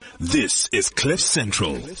This is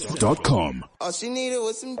CliffCentral.com. All she needed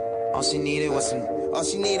was some. All she needed was some. All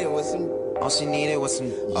she needed was some. All she needed was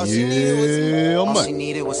some. All she needed was some. All she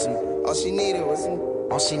needed was some. All she needed was some.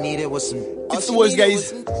 All she needed was some. It's the worst,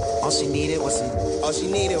 guys. All she needed was some. All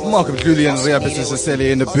she needed was some. Markham Cooley and Ria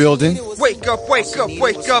Bissaselli in the building. Wake up, wake up,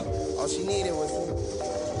 wake up. All she needed was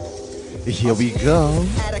some. Here we go.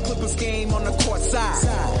 Had a Clippers game on the court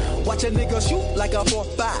side. Watch a nigga shoot like a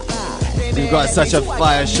 4-5. We've got such a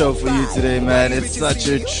fire show for you today, man. It's such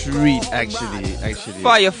a treat, actually.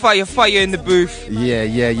 Fire, fire, fire in the booth. Yeah.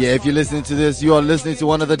 If you're listening to this, you are listening to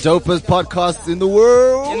one of the dopest podcasts in the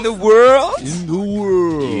world. In the world? In the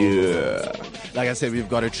world. Yeah. Like I said, we've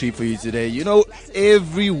got a treat for you today. You know,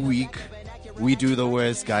 every week we do the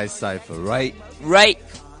Worst Guy Cypher, right? Right.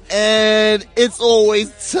 And it's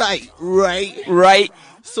always tight, right? Right.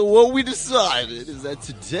 So what we decided is that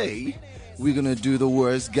today we're gonna do the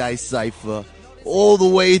Worst Guy Cypher all the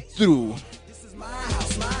way through.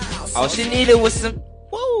 All she needed was some.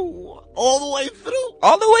 Whoa! All the way through.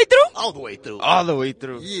 All the way through? All the way through. All the way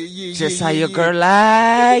through. Yeah. Just how your girl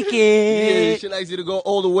like Yeah, it. she likes you to go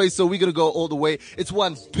all the way, so we're gonna go all the way. It's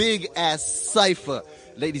one big ass cypher.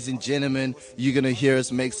 Ladies and gentlemen, you're gonna hear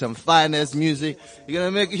us make some fine ass music. You're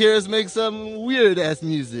gonna hear us make some weird ass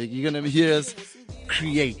music. You're gonna hear us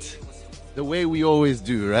create the way we always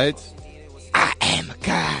do, right? I am a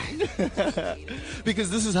guy.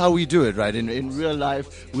 Because this is how we do it, right? In real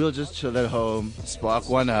life, we'll just chill at home, spark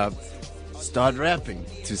one up, start rapping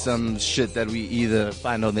to some shit that we either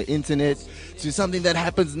find on the internet, to something that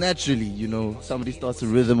happens naturally, you know, somebody starts a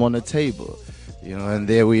rhythm on the table, you know, and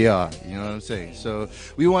there we are, you know what I'm saying? So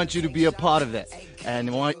we want you to be a part of that,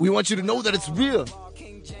 and we want you to know that it's real.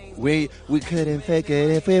 We couldn't fake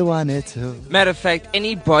it if we wanted to. Matter of fact,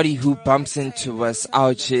 anybody who bumps into us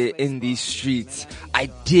out here in these streets,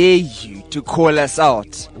 I dare you to call us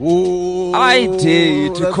out. Ooh, I dare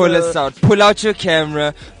you to call us out. Pull out your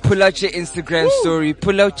camera, pull out your Instagram story,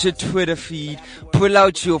 pull out your Twitter feed, pull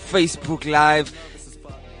out your Facebook Live,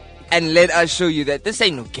 and let us show you that this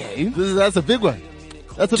ain't no game. That's a big one.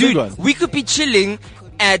 That's a big one. We could be chilling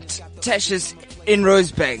at Tasha's in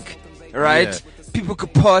Rosebank, right? Yeah. People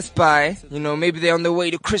could pass by, you know, maybe they're on their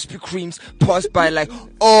way to Krispy Kremes, pass by like,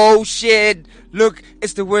 oh shit, look,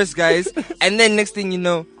 it's the worst, guys. And then next thing you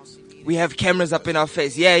know, we have cameras up in our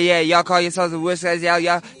face. Yeah, y'all call yourselves the worst guys.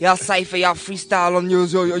 Y'all cypher, y'all freestyle on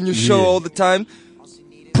your show all the time.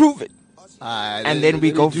 Prove it. And then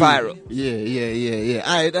we go viral. Yeah.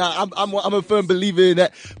 I'm a firm believer in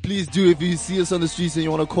that. Please do, if you see us on the streets and you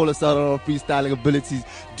want to call us out on our freestyling abilities,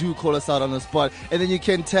 do call us out on the spot. And then you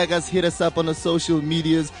can tag us, hit us up on the social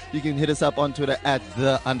medias. You can hit us up on Twitter at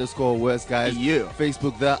 _worst guys. Yeah.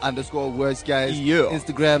 Facebook _worst guys. Yeah.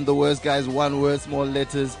 Instagram the worst guys, one word, small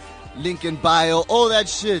letters. Link in bio, all that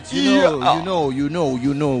shit. You know,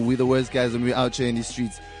 we're the worst guys when we're out here in these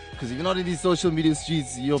streets. Because if you're not in these social media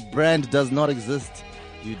streets, your brand does not exist.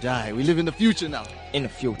 You die. We live in the future now. In the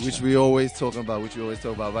future. Which we always talk about.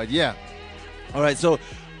 But yeah. All right. So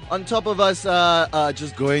on top of us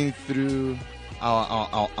just going through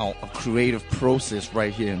our creative process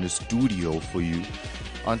right here in the studio for you,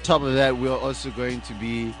 on top of that, we're also going to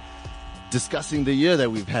be discussing the year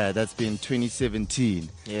that we've had. That's been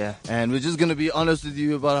 2017. Yeah. And we're just going to be honest with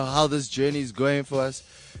you about how this journey is going for us.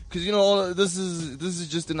 Because, you know, this is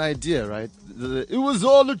just an idea, right? It was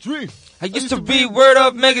all a dream. I used to be Word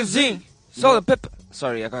Up Magazine. Salt and pepper.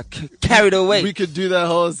 Sorry, I got carried away. We could do that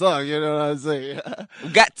whole song, you know what I'm saying?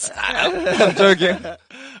 I'm joking.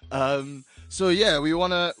 So yeah, we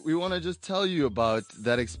wanna just tell you about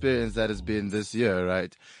that experience that has been this year,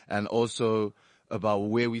 right? And also about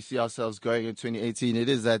where we see ourselves going in 2018. It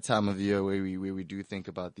is that time of year where we do think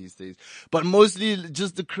about these things, but mostly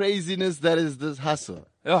just the craziness that is this hustle,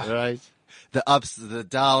 right? The ups, the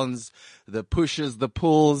downs, the pushes, the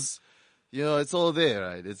pulls. You know, it's all there,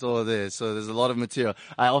 right? It's all there. So there's a lot of material.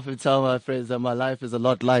 I often tell my friends that my life is a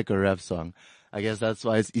lot like a rap song. I guess that's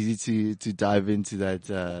why it's easy to dive into that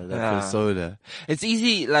persona. It's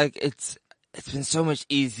easy, like it's been so much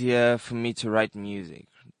easier for me to write music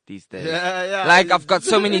these days. Yeah. Like I've got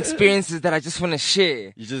so many experiences that I just want to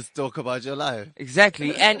share. You just talk about your life.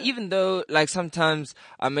 Exactly. And even though like sometimes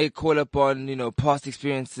I may call upon, you know, past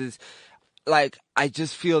experiences, like I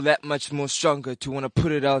just feel that much more stronger to want to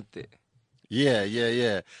put it out there.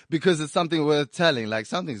 Yeah. Because it's something worth telling. Like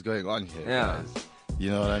something's going on here. Yeah. Guys. You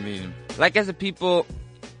know what I mean? Like as a people,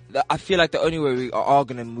 I feel like the only way we are all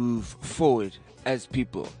going to move forward as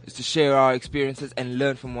people is to share our experiences and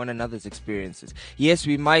learn from one another's experiences. Yes,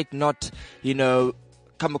 we might not, you know,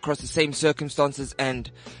 come across the same circumstances and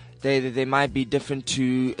They might be different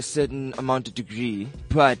to a certain amount of degree,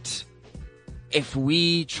 but if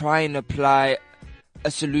we try and apply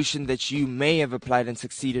a solution that you may have applied and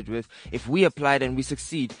succeeded with, if we applied and we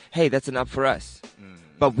succeed, hey, that's enough for us.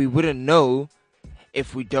 But we wouldn't know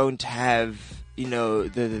if we don't have,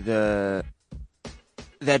 the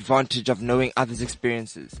advantage of knowing others'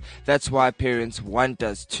 experiences. That's why parents want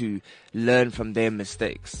us to learn from their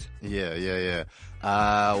mistakes. Yeah.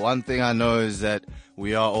 One thing I know is that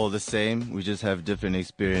we are all the same. We just have different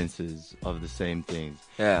experiences of the same things.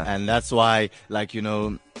 Yeah. And that's why,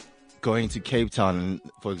 going to Cape Town,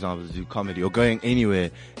 for example, to do comedy, or going anywhere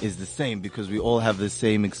is the same, because we all have the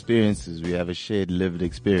same experiences. We have a shared lived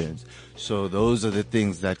experience. So those are the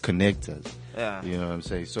things that connect us. Yeah. You know what I'm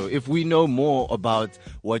saying? So if we know more about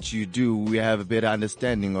what you do, we have a better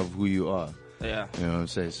understanding of who you are. Yeah. You know what I'm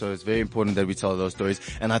saying? So it's very important that we tell those stories.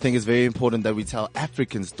 And I think it's very important that we tell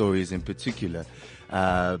African stories in particular,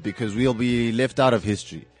 because we'll be left out of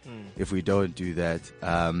history if we don't do that.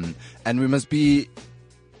 And we must be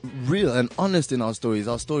real and honest in our stories.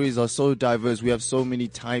 Our stories are so diverse. We have so many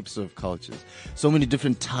types of cultures, so many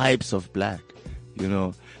different types of black,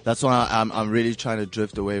 That's why I'm really trying to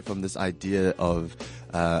drift away from this idea of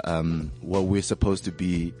what we're supposed to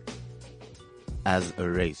be as a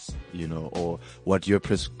race, or what you're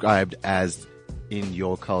prescribed as in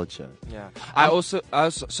your culture. Yeah. I also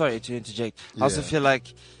sorry to interject. I also feel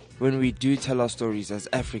like when we do tell our stories as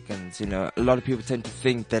Africans, a lot of people tend to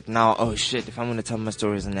think that now, oh shit, if I'm going to tell my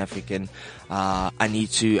story as an African, I need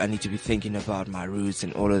to be thinking about my roots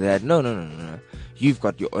and all of that. No. You've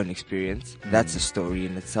got your own experience. That's a story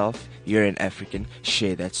in itself. You're an African.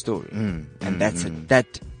 Share that story. And that's it.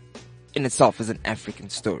 That in itself is an African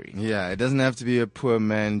story. Yeah, it doesn't have to be a poor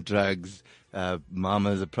man, drugs,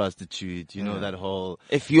 mama's a prostitute, that whole...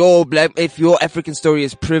 If your African story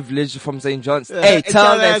is privilege from St. John's, hey,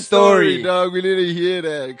 tell that story. Dog. We need to hear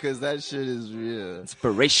that, because that shit is real.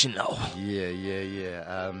 Inspirational.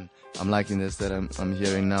 Yeah. I'm liking this that I'm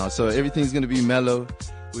hearing now. So everything's gonna be mellow.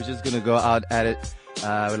 We're just gonna go out at it.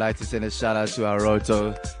 I would like to send a shout out to our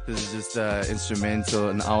Roto. This is just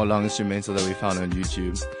an hour-long instrumental that we found on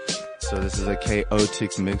YouTube. So this is a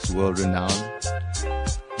chaotic mix, world-renowned.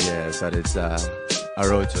 Yeah, but it's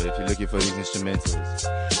Aroto if you're looking for these instrumentals.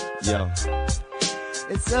 Yo.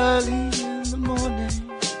 It's early in the morning.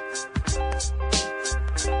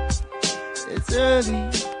 It's early.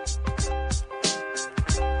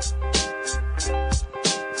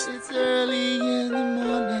 It's early in the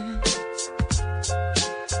morning.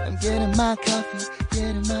 I'm getting my coffee,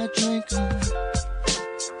 getting my drink on.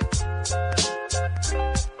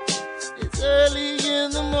 It's early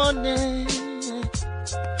in the morning.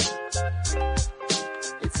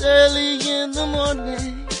 It's early in the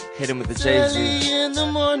morning. Hit him with the Jay-Z. Early in the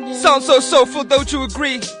morning. Sounds so soulful, don't you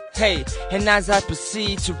agree? Hey, and as I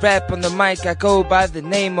proceed to rap on the mic, I go by the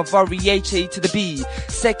name of R-E-H-A to the B.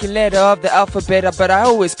 Second letter of the alphabet, but I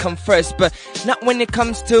always come first. But not when it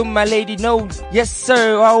comes to my lady, no. Yes,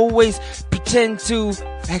 sir, I always pretend to.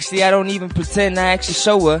 Actually, I don't even pretend, I actually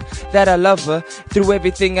show her that I love her through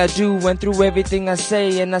everything I do and through everything I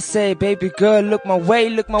say. And I say, baby girl, look my way.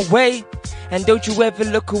 And don't you ever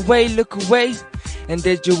look away. And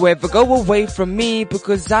did you ever go away from me?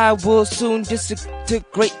 Because I will soon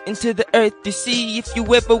disintegrate into the earth, you see, if you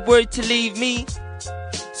ever were to leave me.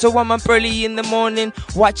 So I'm up early in the morning,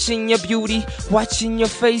 watching your beauty, watching your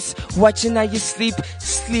face, watching how you sleep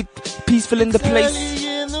peaceful in the place.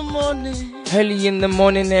 Early in the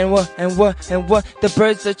morning, and what? The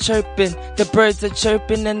birds are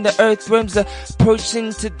chirping, and the earthworms are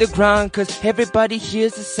approaching to the ground, cause everybody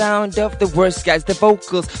hears the sound of the worst guys, the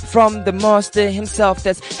vocals from the master himself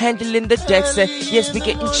that's handling the decks. And yes, we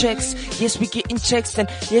getting checks, and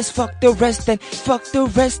yes, fuck the rest,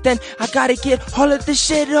 and I gotta get all of the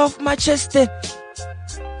shit off my chest, and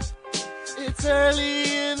it's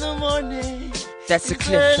early in the morning. That's a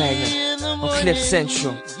cliffhanger on Cliff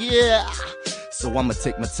Central. Yeah. So I'ma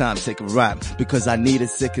take my time, take a rhyme, because I need a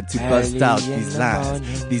second to bust out these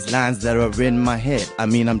lines. These lines that are in my head. I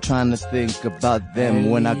mean, I'm trying to think about them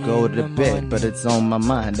when I go to bed, but it's on my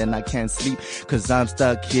mind and I can't sleep, cause I'm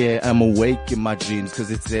stuck here. I'm awake in my dreams, cause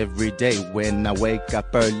it's every day when I wake up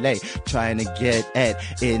early, trying to get it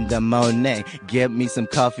in the morning. Get me some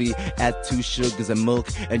coffee, add 2 sugars and milk,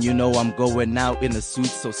 and you know I'm going out in a suit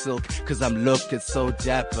so silk, cause I'm looking so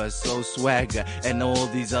dapper, so swagger, and all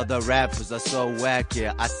these other rappers are so whack,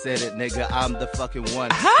 yeah, I said it, nigga, I'm the fucking one,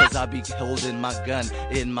 cause I be holding my gun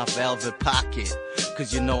in my velvet pocket,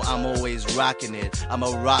 cause you know I'm always rocking it. I'm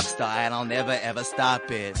a rock star and I'll never ever stop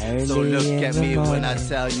it. Early So look in at the me when I morning.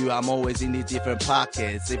 tell you I'm always in these different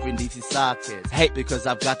pockets, different DC sockets. Hey. Because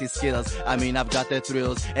I've got these skills, I mean I've got the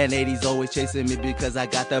thrills, and 80s always chasing me because I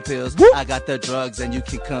got the pills, I got the drugs, and you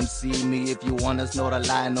can come see me if you wanna snort a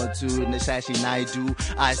line or two. Nishashi Naidu,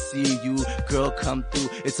 I see you, girl, come through.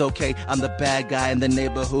 It's okay, I'm the bad guy in the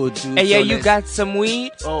neighborhood, dude. Hey, So yo, you let's- got some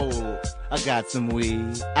weed? Oh, I got some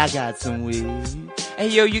weed. I got some weed. Hey,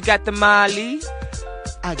 yo, you got the Molly?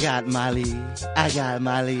 I got Molly. I got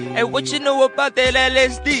Molly. Hey, what you know about that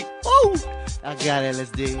LSD? Ooh, I got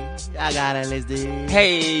LSD. I got LSD.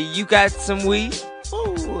 Hey, you got some weed?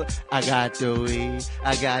 Ooh, I got the weed.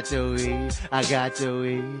 I got the weed. I got the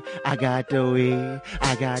weed. I got the weed.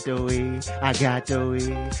 I got the weed. I got the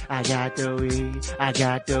weed. I got the weed. I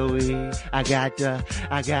got the weed. I got the.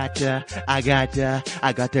 I got the. I got the.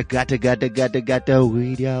 I got the. Got the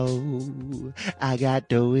weed, yo. I got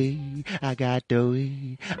the weed. I got the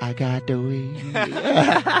weed. I got the weed.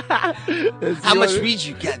 How much weed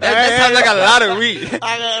you got? That sounds like a lot of weed.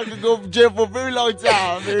 I have to go to jail for a very long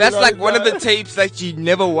time. That's like one of the tapes that you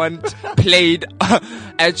never want played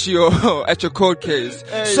at your court case.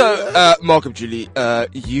 So, Malcolm Julie,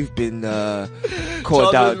 you've been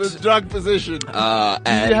called out. With drug position. Do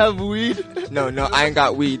And you have weed? no, I ain't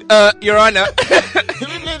got weed. Your Honor, Give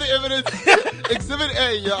me the evidence. Exhibit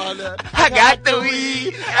A, Your Honor. I got the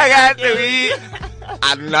weed. I got the weed.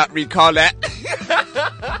 I do not recall that.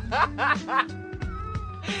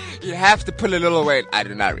 You have to pull a little weight. I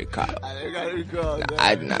do not recall. I gotta recall. No,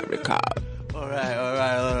 I do not recall.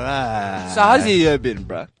 Alright. So how's your year been,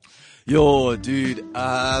 bro? Yo, dude,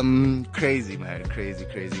 crazy, man. Crazy.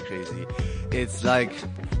 It's like,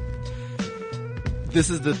 this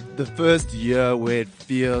is the first year where it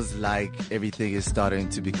feels like everything is starting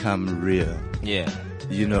to become real. Yeah.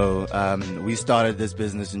 You know, we started this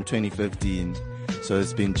business in 2015, so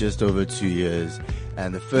it's been just over 2 years.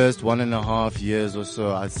 And the first 1.5 years or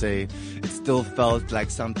so, I'd say, it still felt like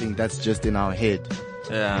something that's just in our head.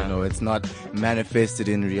 Yeah. You know, it's not manifested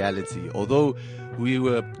in reality. Although we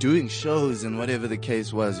were doing shows and whatever the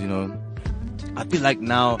case was, you know, I feel like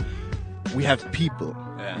now we have people.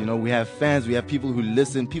 Yeah. You know, we have fans, we have people who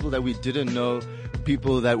listen, people that we didn't know,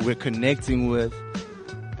 people that we're connecting with.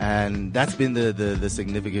 And that's been the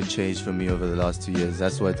significant change for me over the last 2 years.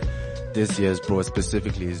 That's what this year's brought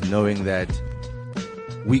specifically, is knowing that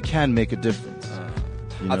we can make a difference.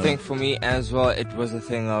 You I know? think for me as well, it was a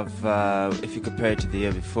thing of, if you compare it to the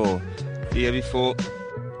year before,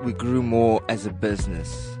 we grew more as a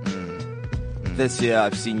business. This year,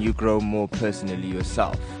 I've seen you grow more personally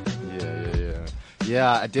yourself.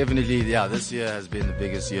 Yeah, definitely. Yeah, this year has been the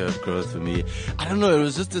biggest year of growth for me. I don't know. It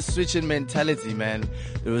was just a switch in mentality, man.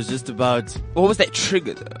 It was just about. What was that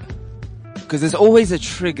trigger, though? Because there's always a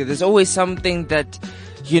trigger. There's always something that,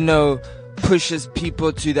 you know, pushes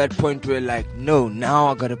people to that point where, like, no, now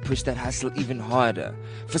I gotta push that hustle even harder.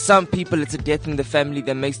 For some people, it's a death in the family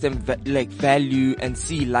that makes them value and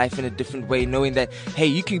see life in a different way, knowing that, hey,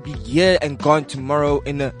 you can be here and gone tomorrow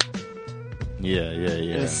in a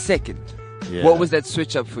second. Yeah. What was that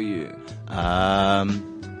switch up for you? To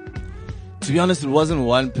be honest, it wasn't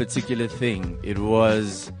one particular thing. It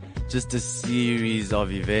was just a series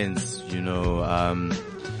of events, you know,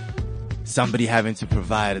 somebody having to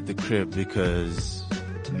provide at the crib because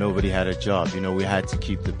nobody had a job. You know, we had to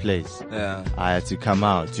keep the place. Yeah. I had to come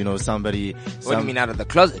out, you know, What do you mean out of the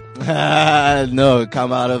closet? No,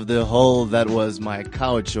 come out of the hole that was my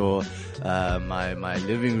couch or my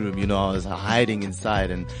living room. You know, I was hiding inside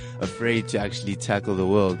and afraid to actually tackle the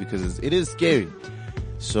world because it is scary.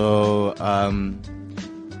 So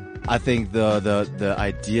I think the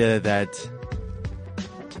idea that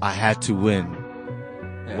I had to win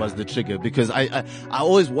was the trigger, because I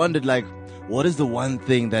always wondered, like, what is the one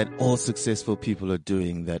thing that all successful people are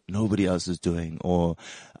doing that nobody else is doing, or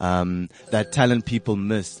that talented people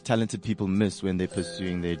miss when they're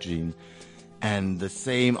pursuing their dream? And the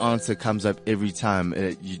same answer comes up every time.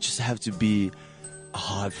 You just have to be a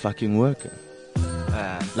hard fucking worker.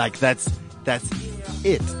 Like that's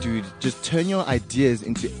it, dude. Just turn your ideas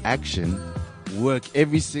into action. Work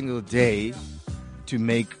every single day to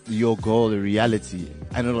make your goal a reality,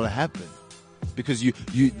 and it'll happen. Because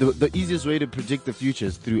the easiest way to predict the future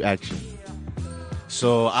is through action.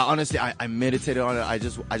 So I honestly meditated on it. I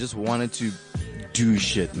just wanted to do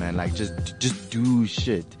shit, man. Like just do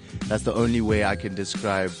shit. That's the only way I can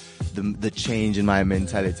describe the change in my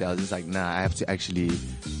mentality. I was just like, nah, I have to actually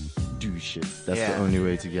do shit. That's the only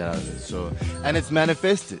way to get out of it. So, and it's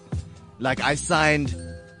manifested. Like, I signed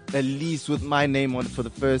a lease with my name on it for the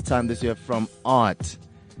first time this year from Art.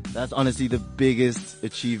 That's honestly the biggest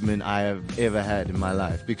achievement I have ever had in my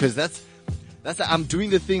life, because I'm doing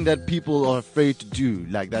the thing that people are afraid to do,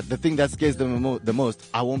 like that. The thing that scares them the most.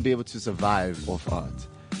 I won't be able to survive off art.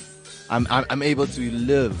 I'm able to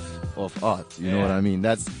live off art. You know what I mean?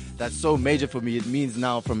 That's so major for me. It means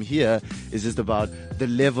now from here it's just about the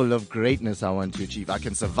level of greatness I want to achieve. I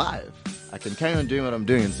can survive. I can carry on doing what I'm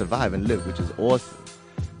doing and survive and live, which is awesome.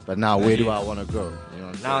 But now, where do I want to go? You know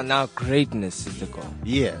what I'm saying? Now, greatness is the goal.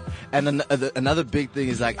 Yeah. And another big thing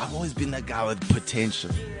is, like, I've always been that guy with potential.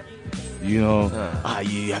 You know,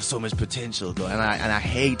 you have so much potential, though. And I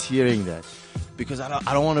hate hearing that, because I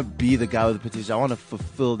don't want to be the guy with the potential. I want to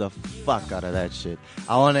fulfill the fuck out of that shit.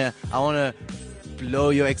 I want to blow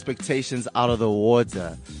your expectations out of the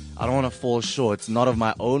water. I don't want to fall short, not of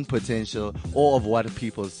my own potential or of what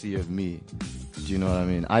people see of me. Do you know what I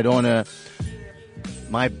mean? I don't want to.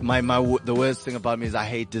 The worst thing about me is I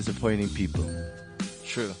hate disappointing people.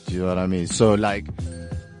 True. Do you know what I mean? So, like,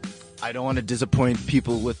 I don't want to disappoint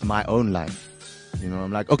people with my own life. You know,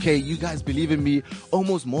 I'm like, okay, you guys believe in me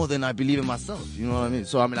almost more than I believe in myself. You know what I mean?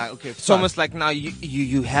 So I'm like, okay, it's almost like now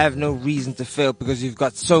you have no reason to fail because you've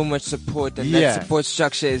got so much support, and that support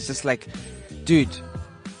structure is just like, dude,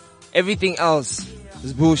 everything else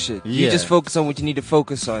is bullshit. Yeah. You just focus on what you need to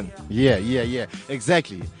focus on. Yeah,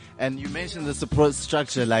 exactly. And you mentioned the support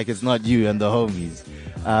structure like it's not you and the homies.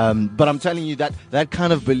 But I'm telling you that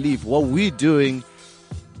kind of belief, what we're doing,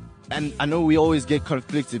 and I know we always get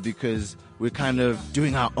conflicted because we're kind of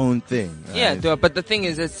doing our own thing. Right? Yeah, but the thing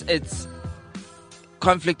is, it's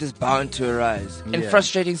conflict is bound to arise in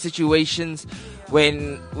frustrating situations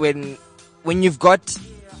when you've got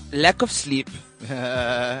lack of sleep,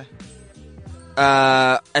 and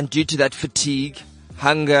due to that fatigue,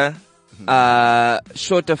 hunger,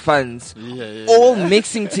 shorter funds, all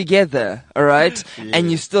mixing together, all right? And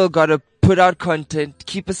you still gotta put out content,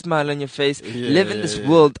 keep a smile on your face, live in this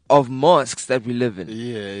world of masks that we live in.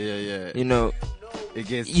 You know,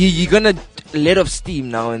 you're gonna let off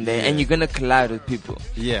steam now and then, and you're gonna collide with people.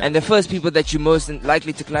 And the first people that you're most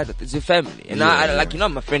likely to collide with is your family. And I like, you're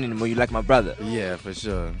not my friend anymore, you're like my brother. Yeah, for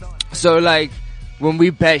sure. So, like, when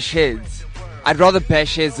we bash heads, I'd rather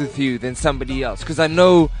bash heads with you than somebody else, because I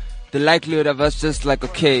know the likelihood of us just like,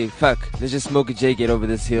 okay, fuck, let's just smoke a J, get over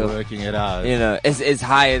this hill, working it out, you know, is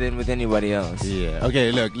higher than with anybody else. Yeah.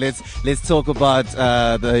 Okay, look, let's talk about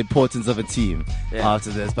the importance of a team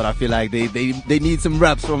after this. But I feel like they need some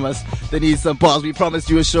raps from us. They need some bars. We promised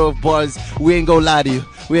you a show of bars. We ain't gonna lie to you.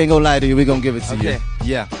 We're gonna give it to you.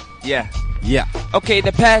 Yeah. Okay,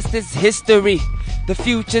 the past is history, the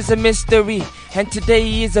future's a mystery, and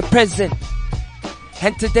today is a present,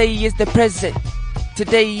 and today is the present.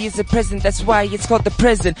 Today is a present, that's why it's called the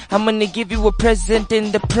present. I'm gonna give you a present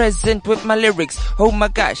in the present with my lyrics. Oh my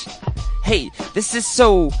gosh. Hey, this is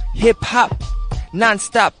so hip-hop.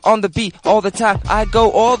 Non-stop on the beat all the time. I go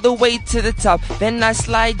all the way to the top, then I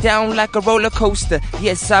slide down like a roller coaster.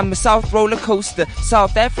 Yes, I'm a South roller coaster.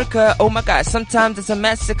 South Africa, oh my gosh, sometimes it's a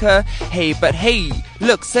massacre. Hey, but hey,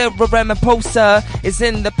 look, Sarah Ramaphosa is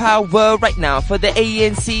in the power right now for the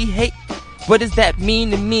ANC. Hey, what does that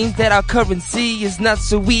mean? It means that our currency is not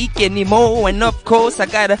so weak anymore. And of course I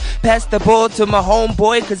gotta pass the ball to my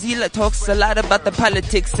homeboy, cause he talks a lot about the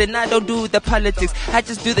politics, and I don't do the politics, I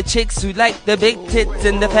just do the chicks who like the big tits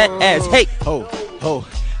and the fat ass. Hey! Oh,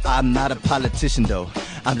 I'm not a politician though.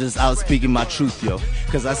 I'm just out speaking my truth, yo.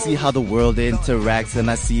 Cause I see how the world interacts,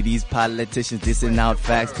 and I see these politicians dissing out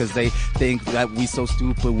facts, cause they think that we so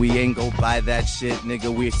stupid, we ain't go buy that shit,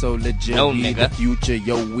 nigga. We're so legit, we the future,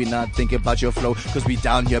 yo. We not thinking about your flow, cause we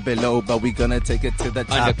down here below, but we gonna take it to the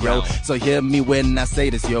top, yo. So hear me when I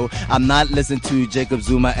say this, yo. I'm not listening to Jacob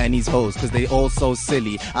Zuma and his hoes, cause they all so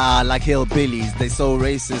silly, like hillbillies. They so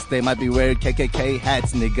racist, they might be wearing KKK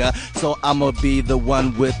hats, nigga. So I'ma be the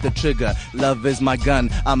one with the trigger. Love is my gun.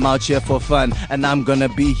 I'm out here for fun, and I'm gonna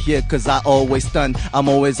be here cause I always stun. I'm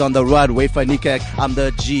always on the run, wait for Nikek, I'm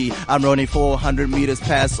the G. I'm running 400 meters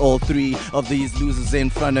past all three of these losers in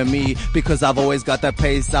front of me, because I've always got that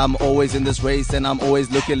pace. I'm always in this race, and I'm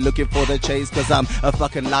always looking for the chase, cause I'm a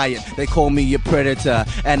fucking lion. They call me a predator,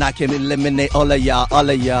 and I can eliminate all of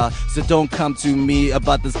y'all. So don't come to me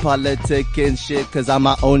about this politicking shit, cause I'm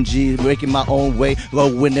my own G, making my own way,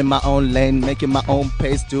 going in my own lane, making my own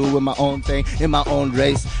pace, doing my own thing in my own race.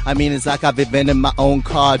 I mean, it's like I've invented my own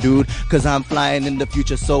car, dude, cause I'm flying in the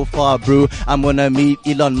future so far, bro. I'm gonna meet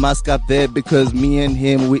Elon Musk up there, because me and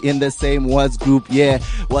him, we in the same WhatsApp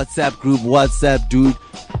group, WhatsApp, dude.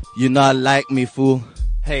 You're not like me, fool.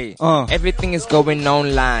 Hey, everything is going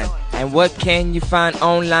online, And what can you find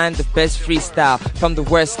online? The best freestyle from the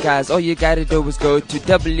worst guys. All you gotta do is go to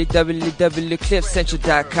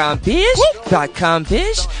www.cliffcentral.com,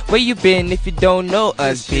 bitch. Where you been if you don't know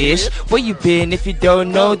us, bitch? Where you been if you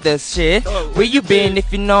don't know the shit? Where you been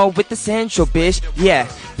if you know with the central, bitch? Yeah,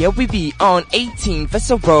 we be on 18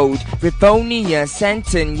 Vessel Road, Rivonia,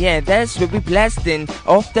 Santon. Yeah, that's where we blasting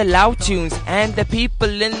off the loud tunes. And the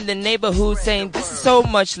people in the neighborhood saying this is so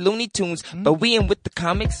much Looney Tunes. But we in with the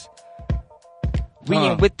comics. We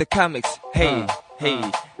in with the comics. Hey,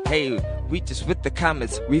 we just with the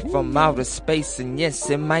comets. We from outer space. And yes,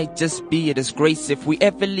 it might just be a disgrace if we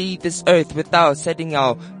ever leave this earth without setting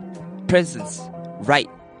our presence right.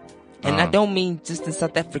 And I don't mean just in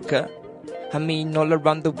South Africa. I mean all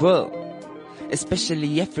around the world,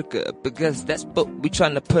 especially Africa, because that's what we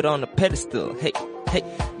trying to put on a pedestal. Hey.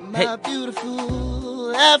 My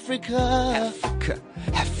beautiful Africa.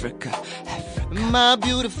 Africa. My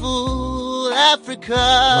beautiful Africa.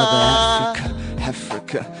 Mother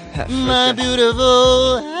Africa. My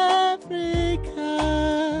beautiful Africa.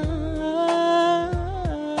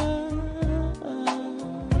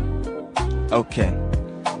 Okay.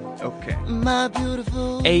 My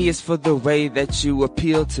beautiful. A is for the way that you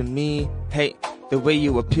appeal to me. Hey, the way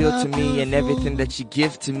you appeal to me and everything that you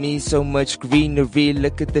give to me. So much greenery,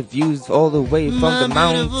 look at the views all the way from the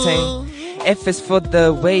mountain. F is for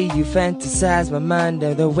the way you fantasize my mind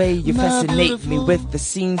and the way you fascinate me with the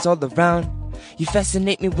scenes all around. You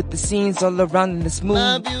fascinate me with the scenes all around in this mood.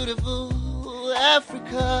 My beautiful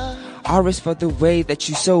Africa. R is for the way that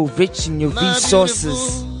you're so rich in your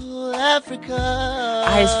resources. Africa.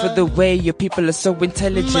 I is for the way your people are so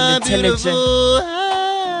intelligent.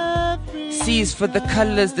 C is for the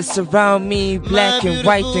colors that surround me, black and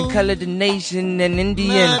white and colored and Asian and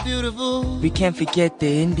Indian. We can't forget the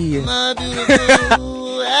Indian. My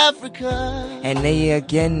beautiful Africa. And A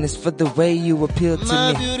again is for the way you appeal to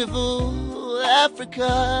My me. beautiful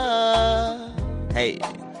Africa. Hey.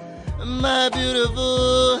 My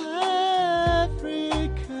beautiful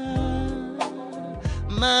Africa.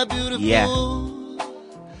 My beautiful. Yeah.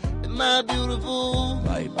 My beautiful.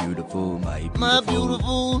 My beautiful, My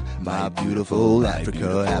beautiful. my beautiful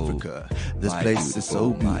Africa. This place is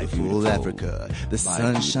so beautiful, Africa. The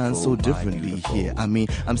sun shines so differently here. I mean,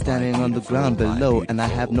 I'm standing on the ground below and I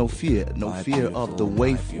have no fear of the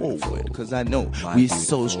way forward. Cause I know we're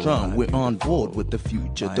so strong, we're on board with the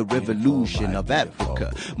future, the revolution of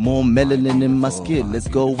Africa. More melanin in my skin, let's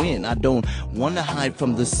go in. I don't wanna hide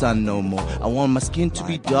from the sun no more. I want my skin to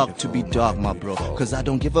be dark, my bro. Cause I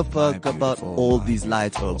don't give a fuck about all these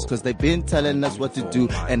light folks. Cause they've been telling us what to do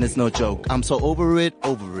and it's no joke. I'm so over it.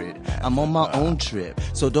 I'm on my own trip.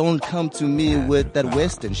 So don't come to me with that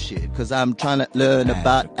Western shit. Cause I'm trying to learn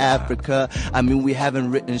about Africa. I mean, we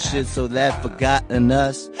haven't written shit so they've forgotten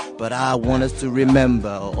us. But I want us to remember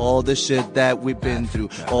all the shit that we've been through.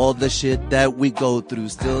 All the shit that we go through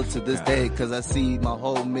still to this day. Cause I see my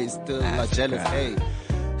homies still are jealous. Hey.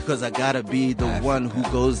 Cause I gotta be the one who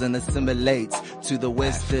goes and assimilates to the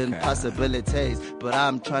Western possibilities. But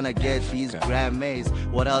I'm trying to get these Grammys.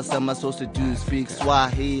 What else am I supposed to do? Speak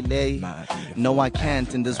Swahili? No, I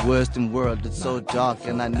can't in this Western world. It's so dark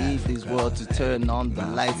and I need these worlds to turn on the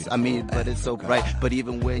lights. I mean, but it's so bright. But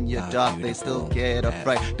even when you're dark, they still get a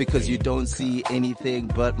fright. Because you don't see anything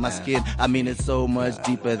but my skin. I mean, it's so much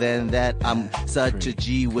deeper than that. I'm such a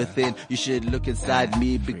G within. You should look inside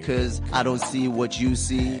me because I don't see what you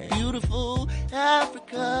see. Beautiful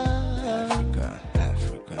Africa.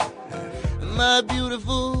 My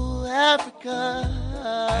beautiful Africa.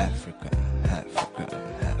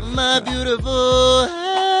 My beautiful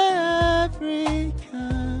Africa.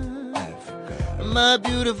 My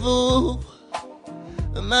beautiful.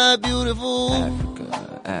 My beautiful.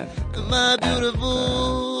 My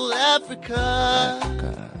beautiful Africa.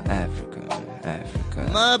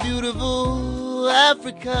 My beautiful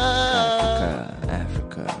Africa.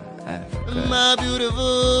 My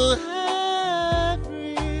beautiful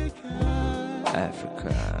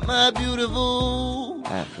Africa. My beautiful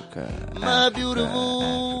Africa. My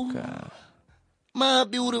beautiful. My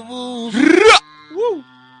beautiful. Woo.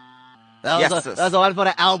 That's the one for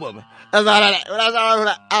the album. That's all for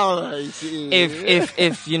the album.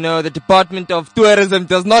 If you know the Department of Tourism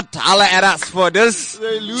does not holler at us for this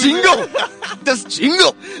jingle,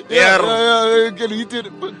 Yeah, you can eat it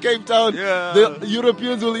in Cape Town. Yeah. The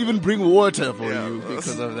Europeans will even bring water for you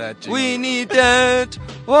because of that jingle. we need that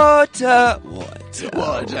water.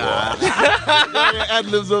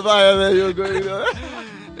 Ad-libs of fire there you're going.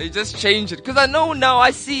 They just change it because I know now.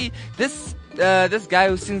 I see this this guy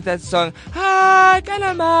who sings that song, "Ah,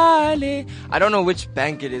 Kanamale." I don't know which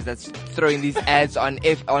bank it is that's throwing these ads on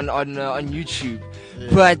YouTube,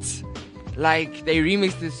 but like they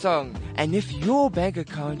remixed this song, and if your bank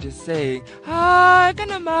account is saying "Ah,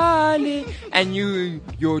 Kanamale," and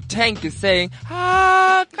your tank is saying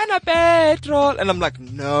 "Ah, Kana petrol," and I'm like,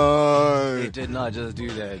 no, They did not just do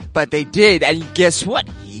that. but they did, and guess what?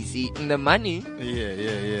 He's eating the money.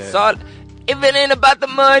 Yeah. So if it ain't about the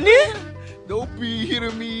money. Don't be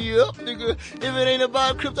hitting me up, nigga. If it ain't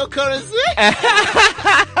about cryptocurrency.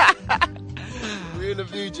 We're in the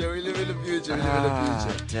future. We live in the future.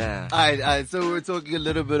 Damn. Alright. So we're talking a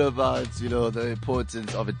little bit about, the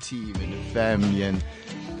importance of a team and a family and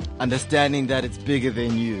understanding that it's bigger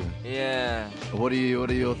than you. Yeah. What are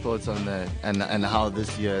your thoughts on that and how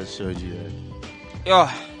this year has showed you that? Yo,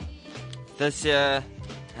 this year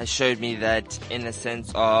has showed me that in a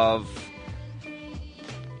sense of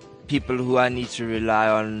people who I need to rely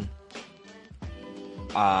on,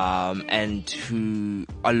 and who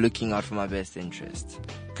are looking out for my best interest.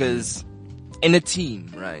 Because in a team,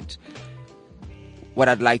 right, what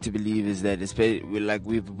I'd like to believe is that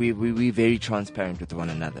we're very transparent with one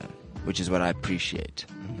another, which is what I appreciate.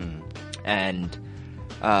 Mm-hmm.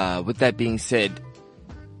 And with that being said,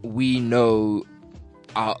 we know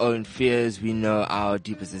our own fears, we know our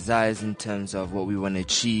deepest desires in terms of what we want to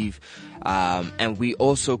achieve, and we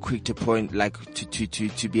also quick to point, like,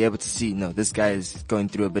 to be able to see, no, this guy is going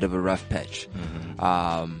through a bit of a rough patch.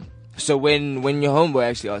 Mm-hmm. So when your homeboy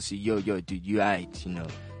actually asks you, yo, dude, you alright,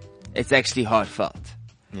 it's actually heartfelt.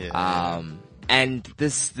 Yeah. And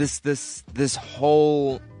this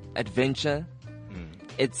whole adventure,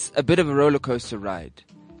 it's a bit of a roller coaster ride.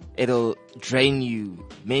 It'll drain you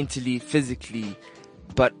mentally, physically,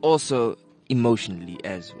 but also emotionally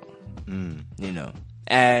as well.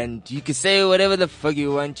 And you can say whatever the fuck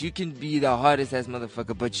you want. You can be the hardest ass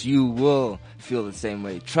motherfucker, but you will feel the same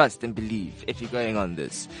way. Trust and believe. If you're going on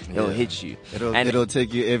this, it'll hit you. It'll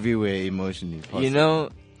take you everywhere emotionally. Possibly.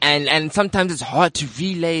 And sometimes it's hard to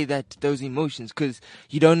relay those emotions because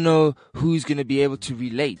you don't know who's gonna be able to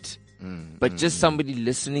relate. But just somebody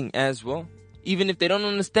listening as well, even if they don't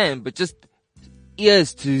understand, but just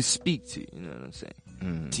ears to speak to. You know what I'm saying?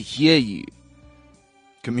 To hear you.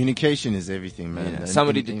 Communication is everything, man. Yeah,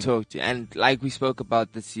 somebody to talk to. And like we spoke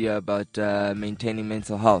about this year about maintaining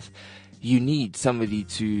mental health, you need somebody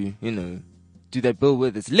to, do that bill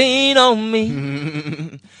with us. Lean on me.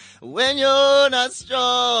 When you're not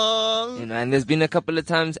strong. And there's been a couple of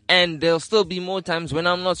times, and there'll still be more times when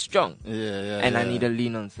I'm not strong. And I need to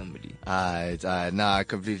lean on somebody. Alright. Nah, I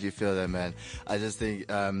completely feel that, man. I just think,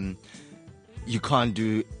 you can't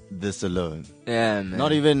do this alone. Yeah, man.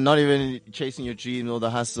 Not even chasing your dream or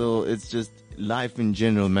the hustle. It's just life in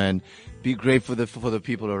general, man. Be grateful for the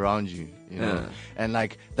people around you, know. And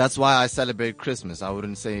like that's why I celebrate Christmas. I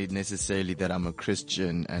wouldn't say necessarily that I'm a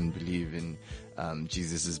Christian and believe in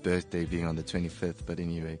Jesus' birthday being on the 25th, but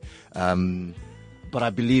anyway. But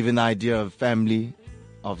I believe in the idea of family,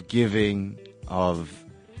 of giving, of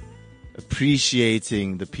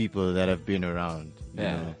appreciating the people that have been around. You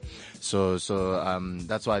know? So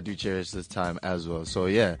that's why I do cherish this time as well. So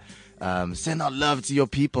yeah, send out love to your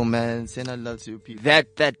people, man. Send out love to your people. That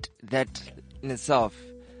in itself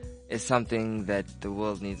is something that the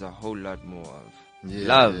world needs a whole lot more of.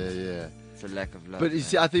 Love. Yeah. It's a lack of love. But you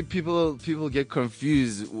see, I think people get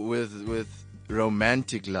confused with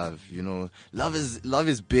romantic love. Love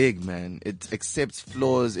is big, man. It accepts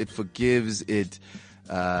flaws. It forgives. It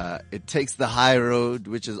takes the high road,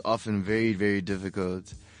 which is often very, very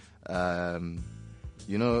difficult.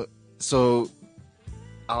 So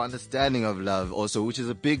our understanding of love also, which is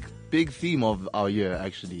a big theme of our year,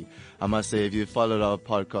 actually. I must say, if you followed our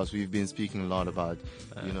podcast, we've been speaking a lot about,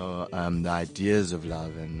 the ideas of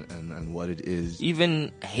love and what it is.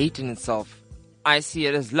 Even hate in itself, I see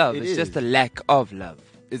it as love. It's just a lack of love.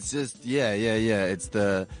 It's just, yeah. It's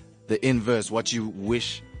the inverse. What you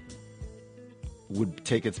wish would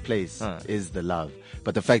take its place is the love.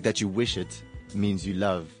 But the fact that you wish it means you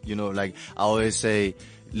love. Like I always say,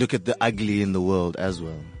 look at the ugly in the world as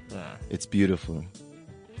well. It's beautiful.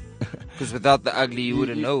 Because without the ugly, you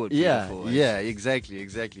wouldn't know it. Yeah,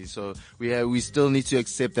 exactly. So we still need to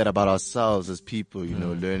accept that about ourselves as people.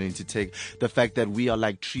 Learning to take the fact that we are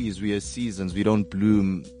like trees. We are seasons. We don't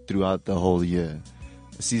bloom throughout the whole year.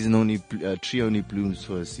 A tree only blooms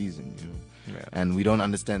for a season. And we don't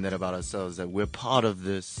understand that about ourselves. That we're part of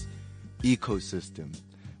this ecosystem.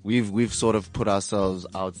 We've sort of put ourselves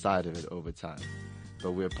outside of it over time,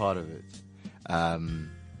 but we're part of it.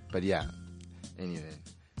 But yeah, anyway,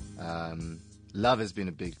 love has been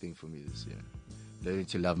a big thing for me this year. Learning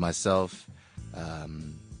to love myself,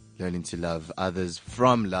 learning to love others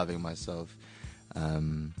from loving myself,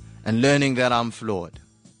 and learning that I'm flawed.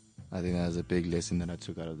 I think that was a big lesson that I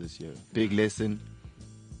took out of this year. Big lesson.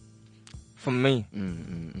 For me,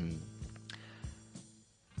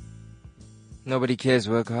 nobody cares,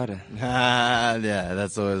 work harder. Yeah,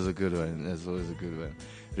 that's always a good one.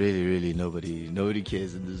 Really, really, nobody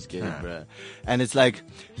cares in this game, bruh. And it's like,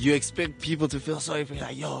 you expect people to feel sorry for you,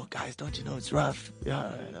 like, yo, guys, don't you know it's rough?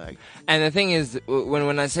 Yeah, like. And the thing is,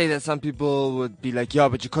 when I say that, some people would be like, yeah,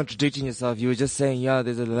 but you're contradicting yourself. You were just saying, yeah,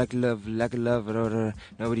 there's a lack of love,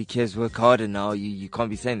 nobody cares, work harder now. You can't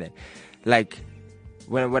be saying that. Like,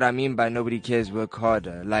 what I mean by nobody cares, work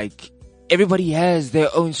harder, like, everybody has their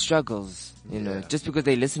own struggles, you know. Just because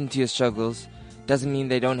they listen to your struggles doesn't mean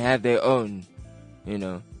they don't have their own. You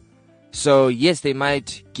know, so yes, they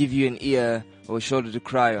might give you an ear or a shoulder to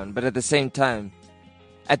cry on, but at the same time,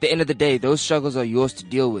 at the end of the day, those struggles are yours to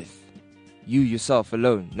deal with. You yourself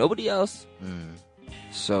alone, nobody else.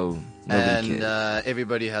 So nobody cares.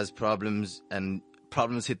 Everybody has problems, and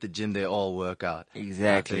problems hit the gym, they all work out.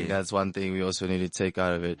 Exactly. I think that's one thing we also need to take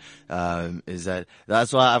out of it. Is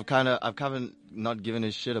that's why I've kind of not given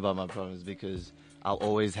a shit about my problems, because I'll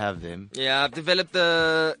always have them. Yeah, I've developed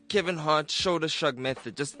the Kevin Hart shoulder shrug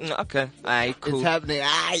method. Just, okay, alright, cool. It's happening.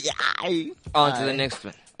 On to the next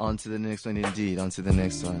one. On to the next one, indeed. On to the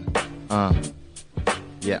next one.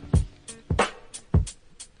 Yeah.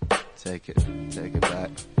 Take it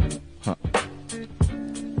back. Huh.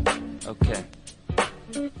 Okay.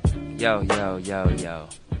 Yo. Hey. Yo.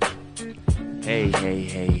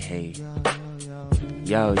 Hey.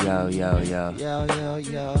 Yo.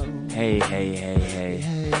 Hey.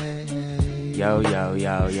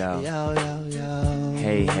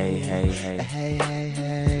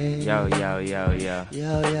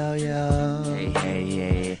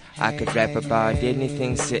 I could rap about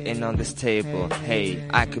anything sitting on this table. Hey,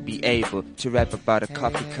 I could be able to rap about a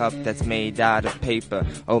coffee cup that's made out of paper.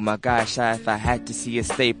 Oh my gosh, if I had to see a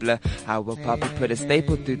stapler, I would probably put a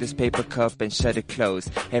staple through this paper cup and shut it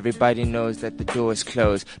closed. Everybody knows that the door is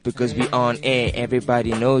closed because we on air.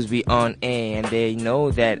 Everybody knows we on air, and they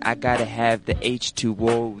know that I gotta have the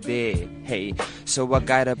H2O there. Hey, so I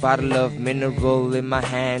got a bottle of mineral in my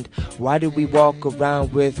hand. Why do we walk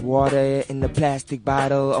around with water in a plastic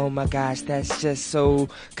bottle? Oh my gosh, that's just so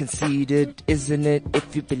conceited, isn't it?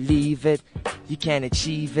 If you believe it, you can't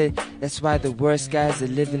achieve it. That's why the worst guys are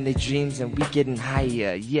living their dreams and we getting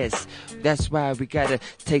higher. Yes, that's why we gotta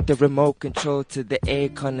take the remote control to the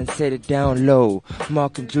aircon and set it down low.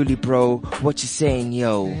 Mark and Julie, bro, what you saying,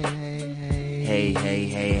 yo? Hey.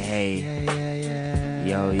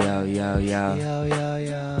 Yo.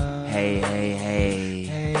 Hey.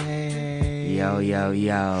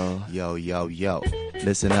 Yo.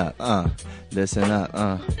 Listen up.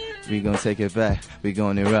 We gonna take it back. We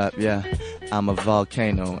gonna erupt, yeah. I'm a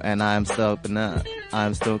volcano and I'm stoking up.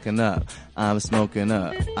 I'm smoking up.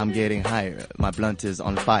 I'm getting higher. My blunt is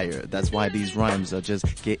on fire. That's why these rhymes are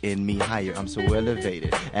just getting me higher. I'm so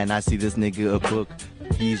elevated. And I see this nigga a book.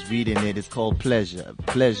 He's reading it. It's called Pleasure.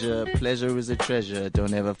 Pleasure is a treasure.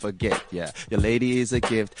 Don't ever forget. Yeah. Your lady is a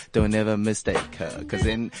gift. Don't ever mistake her. Cause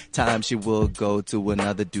in time she will go to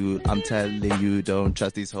another dude. I'm telling you, don't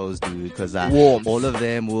trust these hoes, dude. Cause all of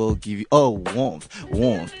them will give you, warmth.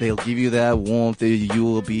 They'll give you that warmth. You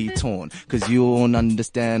will be torn. Cause you won't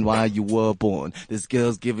understand why you were born. This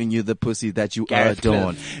girl's giving you the pussy that you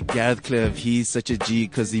adorn. Gareth Cliff, he's such a G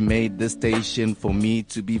cause he made this station for me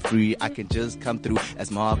to be free. I can just come through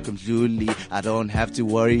as Malcolm Julie. I don't have to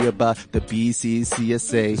worry about the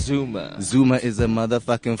BCCSA. Zuma is a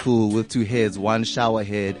motherfucking fool with 2 heads, 1 shower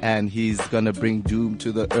head, and he's gonna bring doom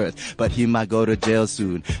to the earth. But he might go to jail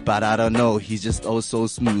soon. But I don't know, he's just oh so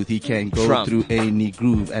smooth. He can go through any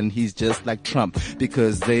groove, and he's just like Trump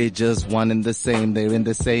because they just one in the same. They're in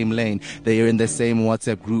the same lane. They're in the same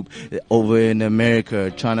WhatsApp group over in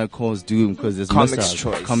America trying to cause doom because it's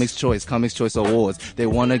Comics Choice Awards. They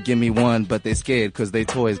want to give me one, but they're scared because they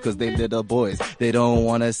toys, because they little boys. They don't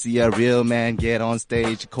want to see a real man get on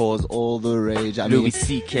stage, cause all the rage. Louis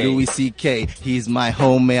C.K. He's my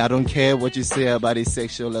homie. I don't care what you say about his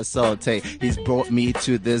sexual assault. Hey, he's brought me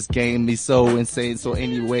to this game. He's so insane. So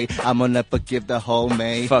anyway, I'm gonna forgive the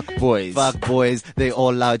homie. Fuck boys. They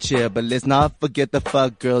all out here. But let's not forget the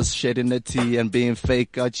fuck girls. Shit identity and being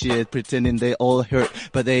fake out here, pretending they all hurt,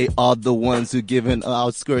 but they are the ones who giving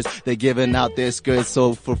out skirts. They're giving out their skirts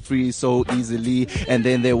so for free, so easily, and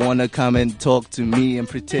then they wanna come and talk to me and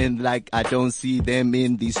pretend like I don't see them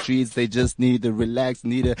in these streets. They just need to relax,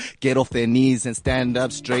 need to get off their knees and stand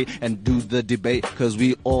up straight and do the debate, cause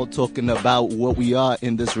we all talking about what we are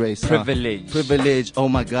in this race. Privilege. Privilege, oh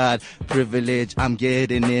my god, privilege. I'm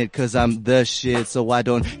getting it cause I'm the shit, so I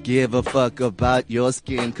don't give a fuck about your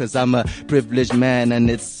skin, cause I'm a privileged man, and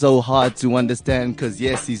it's so hard to understand, cause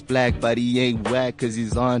yes, he's black, but he ain't whack, cause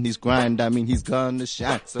he's on his grind. I mean, he's gonna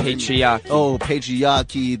shine. So Patriarchy. Oh,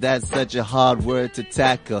 patriarchy, that's such a hard word to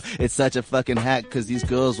tackle. It's such a fucking hack, cause these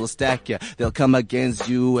girls will stack ya. They'll come against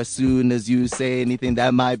you as soon as you say anything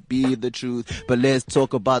that might be the truth. But let's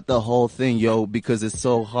talk about the whole thing, yo, because it's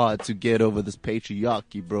so hard to get over this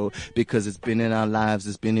patriarchy, bro, because it's been in our lives,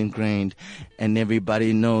 it's been ingrained, and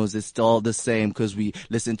everybody knows it's all the same, cause we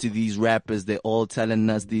listen to these rappers, they're all telling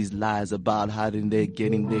us these lies about how they're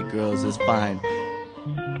getting their girls. It's fine,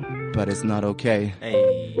 but it's not okay.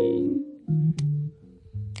 Hey.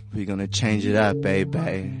 We're gonna change it up,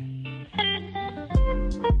 baby.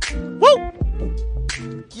 Woo!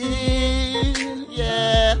 Yeah,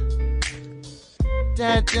 yeah.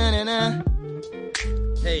 Da, da, da, da.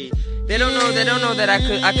 Hey, they don't know that I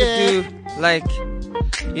could do like,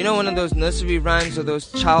 you know, one of those nursery rhymes or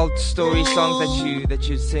those child story songs that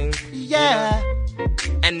you sing. Yeah,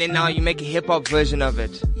 And then now you make a hip hop version of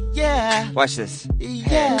it. yeah, Watch this.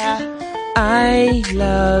 yeah. I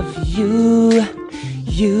love you,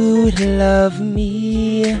 you love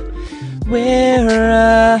me. We're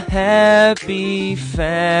a happy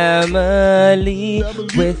family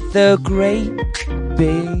with a great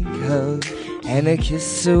big hug and a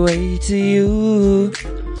kiss away to you.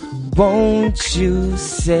 Won't you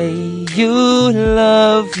say you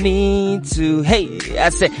love me too? Hey, I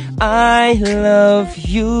say I love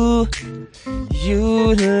you,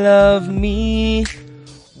 you love me.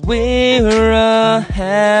 We're a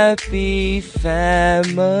happy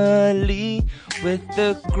family with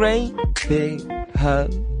a great big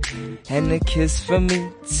hug and a kiss from me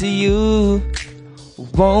to you.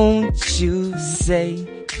 Won't you say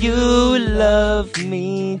you love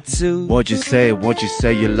me too? Won't you say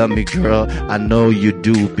you love me, girl? I know you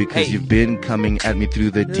do, because Hey. you've been coming at me through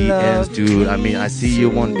the DMs, dude. I mean, I see you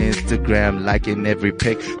on Instagram liking every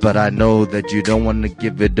pic, but I know that you don't want to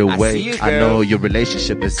give it away. see you, I girl. know your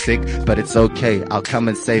relationship is sick, but it's okay. I'll come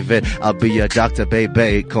and save it. I'll be your doctor,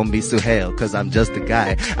 baby. Call me Suhail, cause I'm just a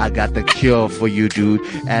guy. I got the cure for you, dude.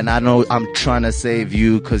 And I know I'm trying to save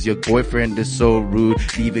you, cause your boyfriend is so rude,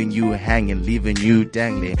 leaving you hanging, leaving you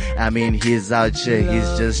dangling. I mean, he's out here,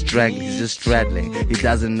 he's just straddling. He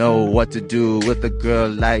doesn't know what to do with a girl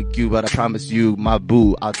like you, but I promise you, my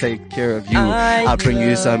boo, I'll take care of you. I'll bring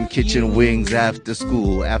you some kitchen wings after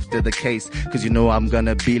school, after the case, cause you know I'm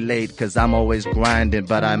gonna be late, cause I'm always grinding,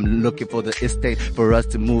 but I'm looking for the estate for us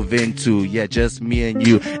to move into. Yeah, just me and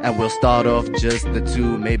you, and we'll start off just the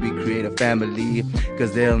two, maybe create a family,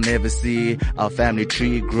 cause they'll never see our family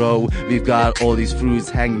tree grow. We've got all these fruits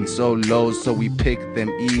hanging so low, so we pick them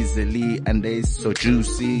easily, and they so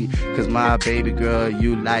juicy, cause my baby girl,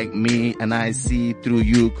 you like me, and I see through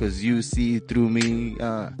you, cause you see through me.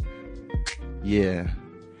 Yeah,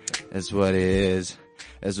 that's what it is.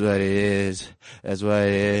 That's what it is. That's what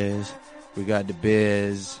it is. We got the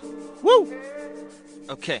biz. Woo!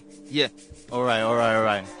 Okay, yeah. All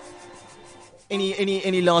right.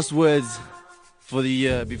 Any last words for the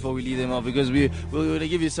year before we leave them off? Because we're gonna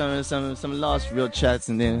give you some last real chats,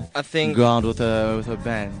 and then I think go out with a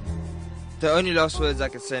band. the only last words I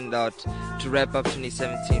can send out to wrap up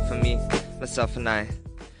 2017 for me, myself and I.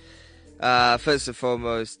 First and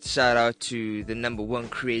foremost, shout out to the #1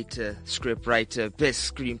 creator, script writer,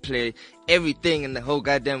 best screenplay, everything in the whole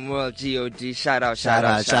goddamn world, G.O.D. Shout out.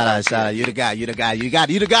 You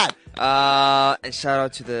the guy. And shout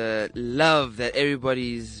out to the love that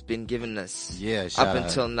everybody's been giving us. Yeah, shout up out.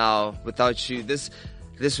 until now. Without you, this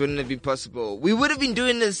wouldn't have been possible. We would have been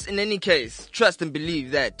doing this in any case. Trust and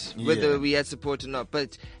believe that, whether Yeah. we had support or not.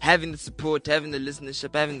 But having the support, having the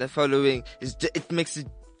listenership, having the following, it makes it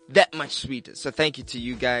that much sweeter. So thank you to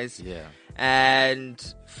you guys. Yeah. And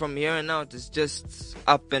from here on out, it's just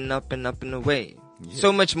up and up and up and away. Yeah.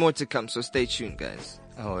 So much more to come. So stay tuned, guys.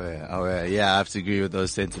 Oh yeah. Yeah, I have to agree with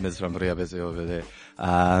those sentiments from Riabese over there.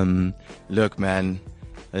 Look, man,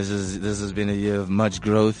 this has been a year of much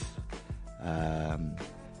growth,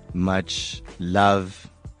 much love,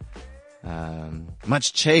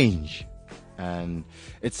 much change, and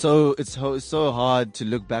it's so hard to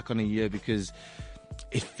look back on a year because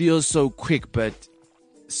it feels so quick, but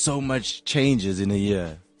so much changes in a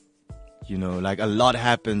year. You know, like a lot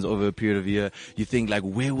happens over a period of a year. You think like,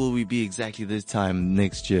 where will we be exactly this time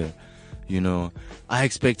next year? You know, I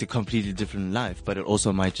expect a completely different life, but it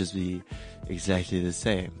also might just be exactly the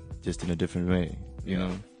same, just in a different way, you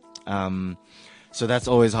know? So that's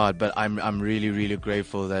always hard, but I'm really, really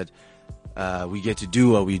grateful that, we get to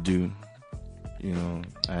do what we do, you know,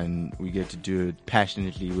 and we get to do it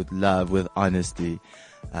passionately, with love, with honesty,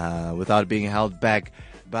 without being held back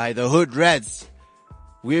by the hood rats.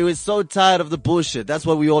 We were so tired of the bullshit. That's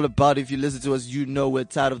what we're all about. If you listen to us, you know we're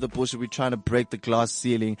tired of the bullshit. We're trying to break the glass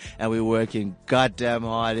ceiling, and we're working goddamn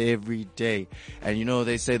hard every day. And you know,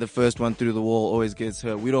 they say the first one through the wall always gets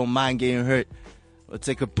hurt. We don't mind getting hurt. We'll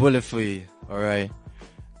take a bullet for you, alright?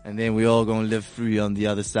 And then we all gonna live free on the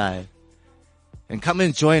other side. And come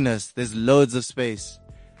and join us. There's loads of space.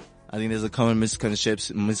 I think there's a common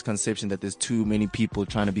misconception that there's too many people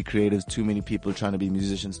trying to be creatives, too many people trying to be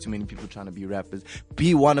musicians, too many people trying to be rappers.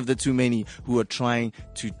 Be one of the too many who are trying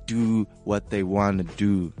to do what they want to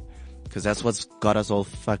do. Because that's what's got us all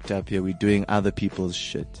fucked up here. We're doing other people's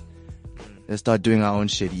shit. Let's start doing our own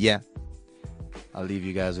shit. Yeah. I'll leave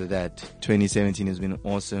you guys with that. 2017 has been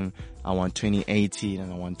awesome. I want 2018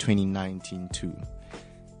 and I want 2019 too.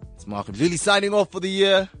 It's Mark Lily signing off for the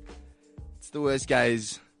year. It's the worst,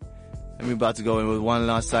 guys. And we're about to go in with one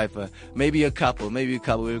last cypher. Maybe a couple.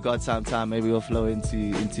 We've got some time. Maybe we'll flow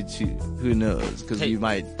into two. Who knows? Because we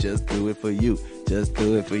might just do it for you. Just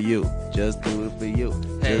do it for you. Just do it for you.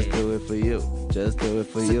 Just do it for you. Just do it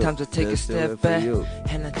for you. Sometimes I take a step back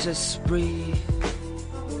and I just breathe.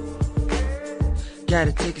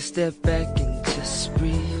 Gotta take a step back and just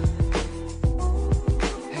breathe.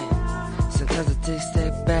 Hey, sometimes I take a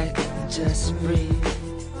step back and just breathe.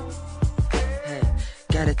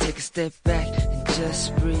 Gotta take a step back and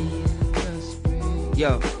just breathe.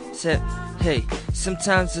 Yo, hey,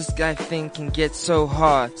 sometimes this life thing can get so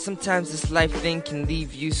hard. Sometimes this life thing can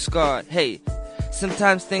leave you scarred. Hey,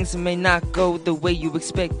 sometimes things may not go the way you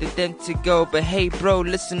expected them to go. But hey bro,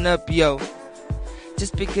 listen up yo.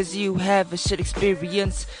 Just because you have a shit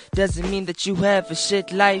experience doesn't mean that you have a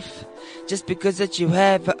shit life. Just because that you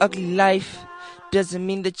have an ugly life doesn't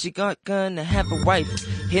mean that you're not gonna have a wife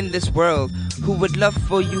in this world who would love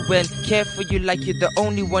for you and care for you like you're the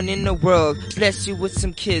only one in the world. Bless you with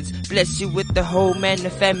some kids, bless you with the whole man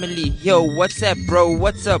and family. Yo, what's up, bro?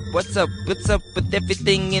 What's up? What's up? What's up with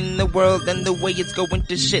everything in the world and the way it's going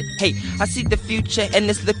to shit? Hey, I see the future and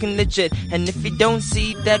it's looking legit. And if you don't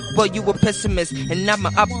see that, well, you a pessimist and I'm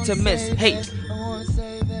an optimist. Hey, I wanna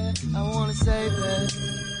save it.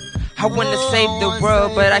 I wanna save the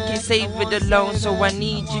world, but I can't save it alone. So I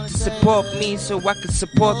need you to support me so I can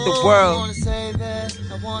support the world. I wanna save it.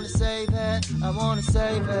 I wanna save it. I wanna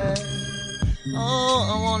save it.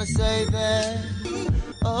 Oh, I wanna save it.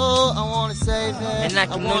 Oh, I wanna save it. And I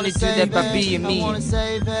can only do that by being me. I wanna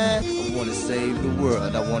save it. I wanna save the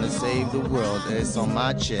world. I wanna save the world. It's on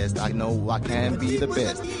my chest. I know I can be the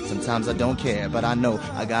best. Sometimes I don't care, but I know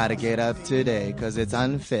I gotta get up today, cause it's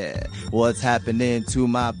unfair what's happening to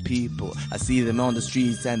my people. I see them on the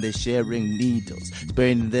streets and they're sharing needles,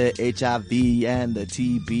 spreading the HIV and the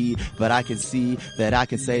TB, but I can see that I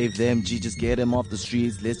can save them. G, just get them off the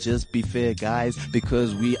streets. Let's just be fair, guys,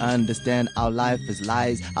 because we understand our life is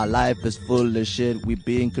lies. Our life is full of shit. We're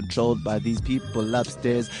being controlled by these people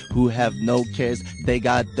upstairs who have no cares. They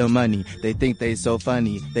got the money. They think they so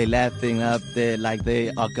funny. They laughing up there like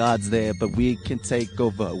they are gods there. But we can take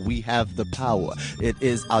over. We have the power. It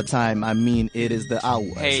is our time. I mean, it is the hour.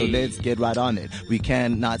 Hey. So let's get right on it. We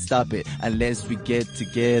cannot stop it unless we get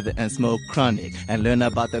together and smoke chronic and learn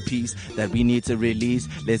about the peace that we need to release.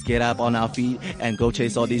 Let's get up on our feet and go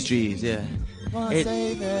chase all these trees. Yeah.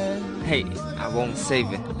 Hey, I won't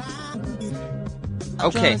save it.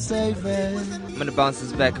 Okay, I'm gonna bounce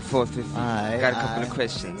this back and forth with you. Got a couple of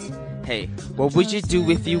questions. Hey, what would you do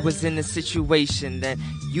if you was in a situation that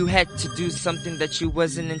you had to do something that you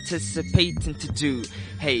wasn't anticipating to do?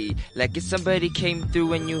 Hey, like if somebody came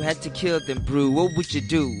through and you had to kill them, brew, what would you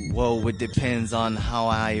do? Well, it depends on how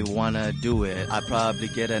I wanna do it. I'd probably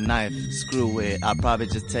get a knife, screw it. I'd probably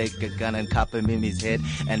just take a gun and cop him in his head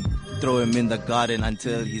and throw him in the garden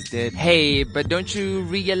until he's dead. Hey, but don't you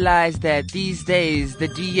realize that these days the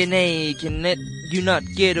DNA can let you not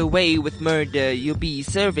get away with murder? You'll be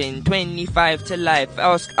serving 25 to life.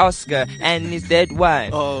 Ask Oscar and his dead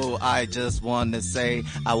wife. Oh, I just wanna say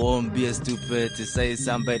I won't be as stupid to say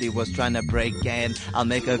somebody was trying to break in. I'll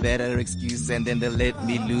make a better excuse and then they'll let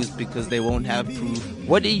me loose because they won't have proof.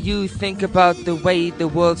 What do you think about the way the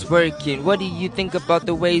world's working? What do you think about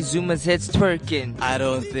the way Zuma's head's twerking? I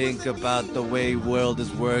don't think about the way world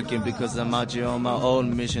is working because I'm out here on my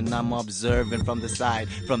own mission. I'm observing from the side,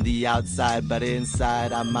 from the outside, but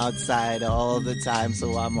inside I'm outside all the time.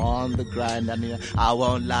 So I'm on the grind. I mean, I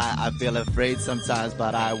won't lie, I feel afraid sometimes,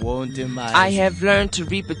 but I won't deny. I have learned to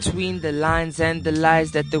read between the lines and the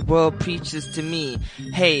lies that the world preaches to me.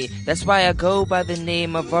 Hey, that's why I go by the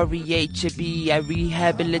name of R-E-H-B. I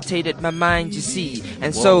rehabilitated my mind, you see.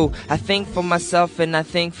 And so I think for myself and I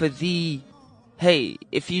think for thee. Hey,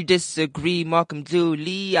 if you disagree, Malcolm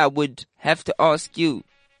Dooley, I would have to ask you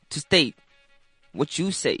to state what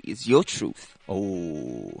you say is your truth.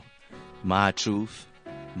 Oh, my truth,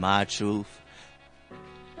 my truth.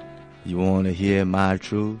 You want to hear my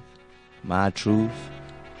truth? My truth?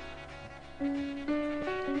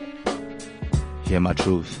 Hear my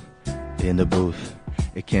truth in the booth.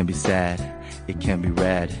 It can be sad, it can be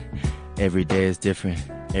rad. Every day is different.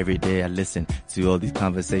 Every day I listen to all these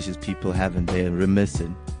conversations people having. They're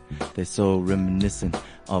reminiscent. They're so reminiscent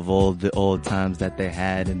of all the old times that they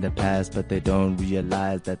had in the past, but they don't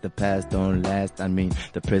realize that the past don't last. I mean,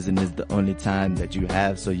 the present is the only time that you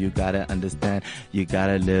have, so you gotta understand, you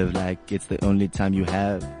gotta live like it's the only time you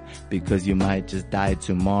have, because you might just die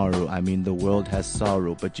tomorrow. I mean, the world has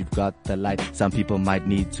sorrow, but you've got the light. Some people might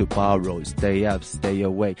need to borrow. Stay up, stay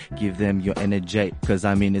awake, give them your energy, cause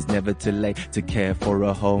I mean, it's never too late to care for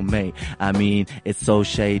a homemate. I mean, it's so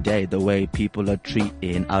shady the way people are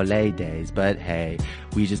treating our ladies, but hey,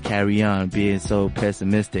 we just carry on being so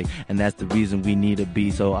pessimistic, and that's the reason we need to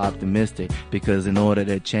be so optimistic, because in order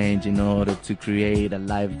to change, in order to create a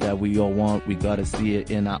life that we all want, we gotta see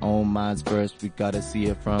it in our own minds first. We gotta see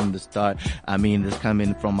it from the start. I mean, this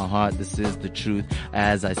coming from my heart, this is the truth.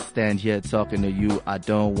 As I stand here talking to you, I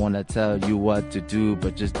don't wanna tell you what to do,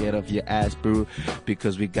 but just get off your ass, bro,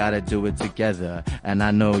 because we gotta do it together. And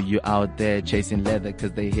I know you out there chasing leather,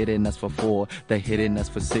 cause they hitting us for 4, they hitting us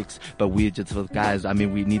for 6, but we just for guys. I mean,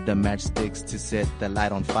 we need the matchsticks to set the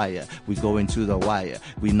light on fire. We go into the wire.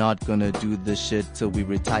 We're not gonna do this shit till we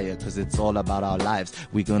retire, cause it's all about our lives.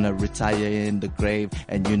 We're gonna retire in the grave,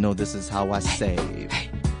 and you know this is how I save.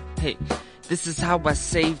 Hey, this is how I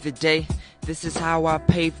save the day. This is how I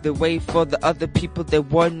pave the way for the other people that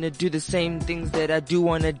wanna do the same things that I do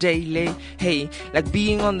on a daily. Hey, like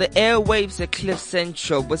being on the airwaves at Cliff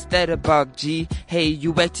Central. What's that about, G? Hey,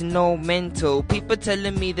 you acting all mental. People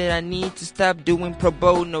telling me that I need to stop doing pro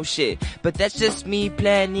bono shit, but that's just me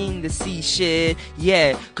planning to see shit.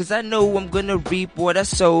 Yeah, cause I know I'm gonna reap what I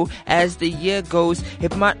sow as the year goes.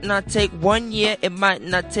 It might not take 1 year, it might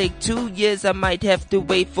not take 2 years. I might have to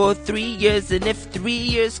wait for 3 years, and if 3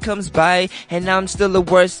 years comes by and I'm still the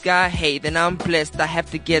worst guy, hey, then I'm blessed. I have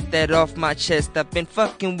to get that off my chest. I've been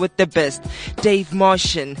fucking with the best. Dave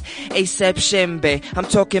Martian, ASAP Shembe. I'm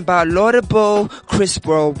talking about Laudable, Chris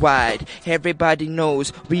Worldwide. Everybody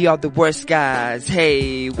knows we are the worst guys.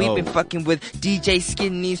 Hey, we've been fucking with DJ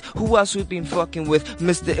Skinnies. Who else we've been fucking with?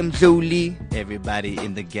 Mr. Mzuli. Everybody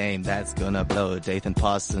in the game that's gonna blow. Dathan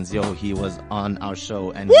Parsons, yo, he was on our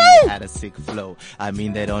show and he had a sick flow. I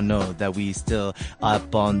mean, they don't know that we still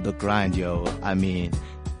up on the grind, yo. I mean,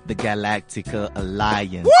 the Galactica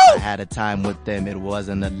Alliance. I had a time with them, it was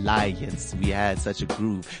an alliance. We had such a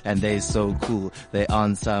groove, and they so cool. They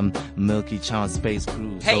on some Milky Chance space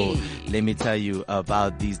cruise. Hey. So let me tell you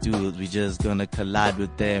about these dudes. We just gonna collide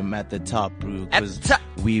with them at the top, bro. Cause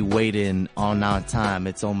we waiting on our time.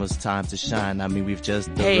 It's almost time to shine. I mean, we've just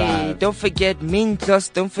arrived. Hey, don't forget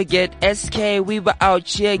Mintos, don't forget SK. We were out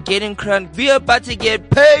here getting crunk. We about to get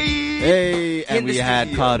paid. Hey, and In we the had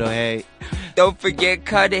studio. Cardo, hey. Don't forget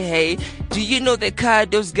Carter, hey. Do you know that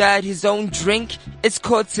Cardo's got his own drink? It's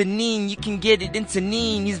called Tanine. You can get it in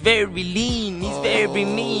Tanine. He's very lean. He's very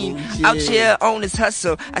mean. yeah. Out here on his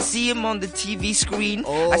hustle. I see him on the TV screen.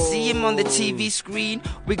 I see him on the TV screen.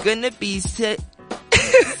 We're gonna be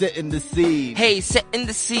Setting the scene. Hey, setting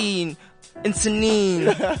the scene. In Tanine.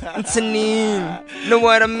 In Tanine. Know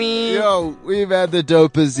what I mean? Yo, we've had the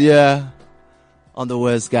dopest year on the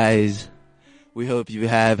worst guys. We hope you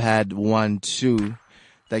have had one too.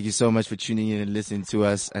 Thank you so much for tuning in and listening to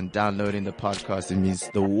us and downloading the podcast. It means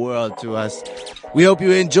the world to us. We hope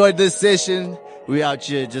you enjoyed this session. We out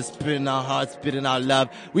here just spitting our hearts, spitting our love.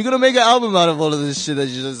 We're gonna make an album out of all of this shit that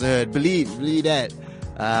you just heard. Believe that.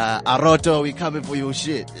 Aroto, we coming for your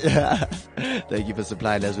shit. Thank you for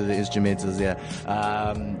supplying us with the instrumentals here.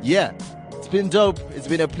 Yeah, it's been dope. It's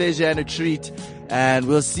been a pleasure and a treat. And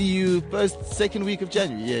we'll see you second week of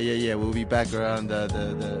January. Yeah. We'll be back around the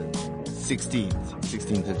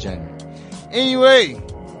 16th of January. Anyway,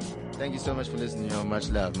 Thank you so much for listening. Yo. Much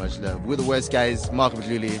love, much love. We're the worst guys. Mark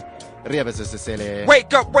Bujuli, Riabas Sesele.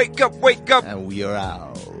 Wake up, wake up, wake up. And we are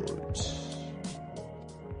out.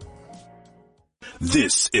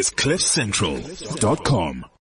 This is CliffCentral.com.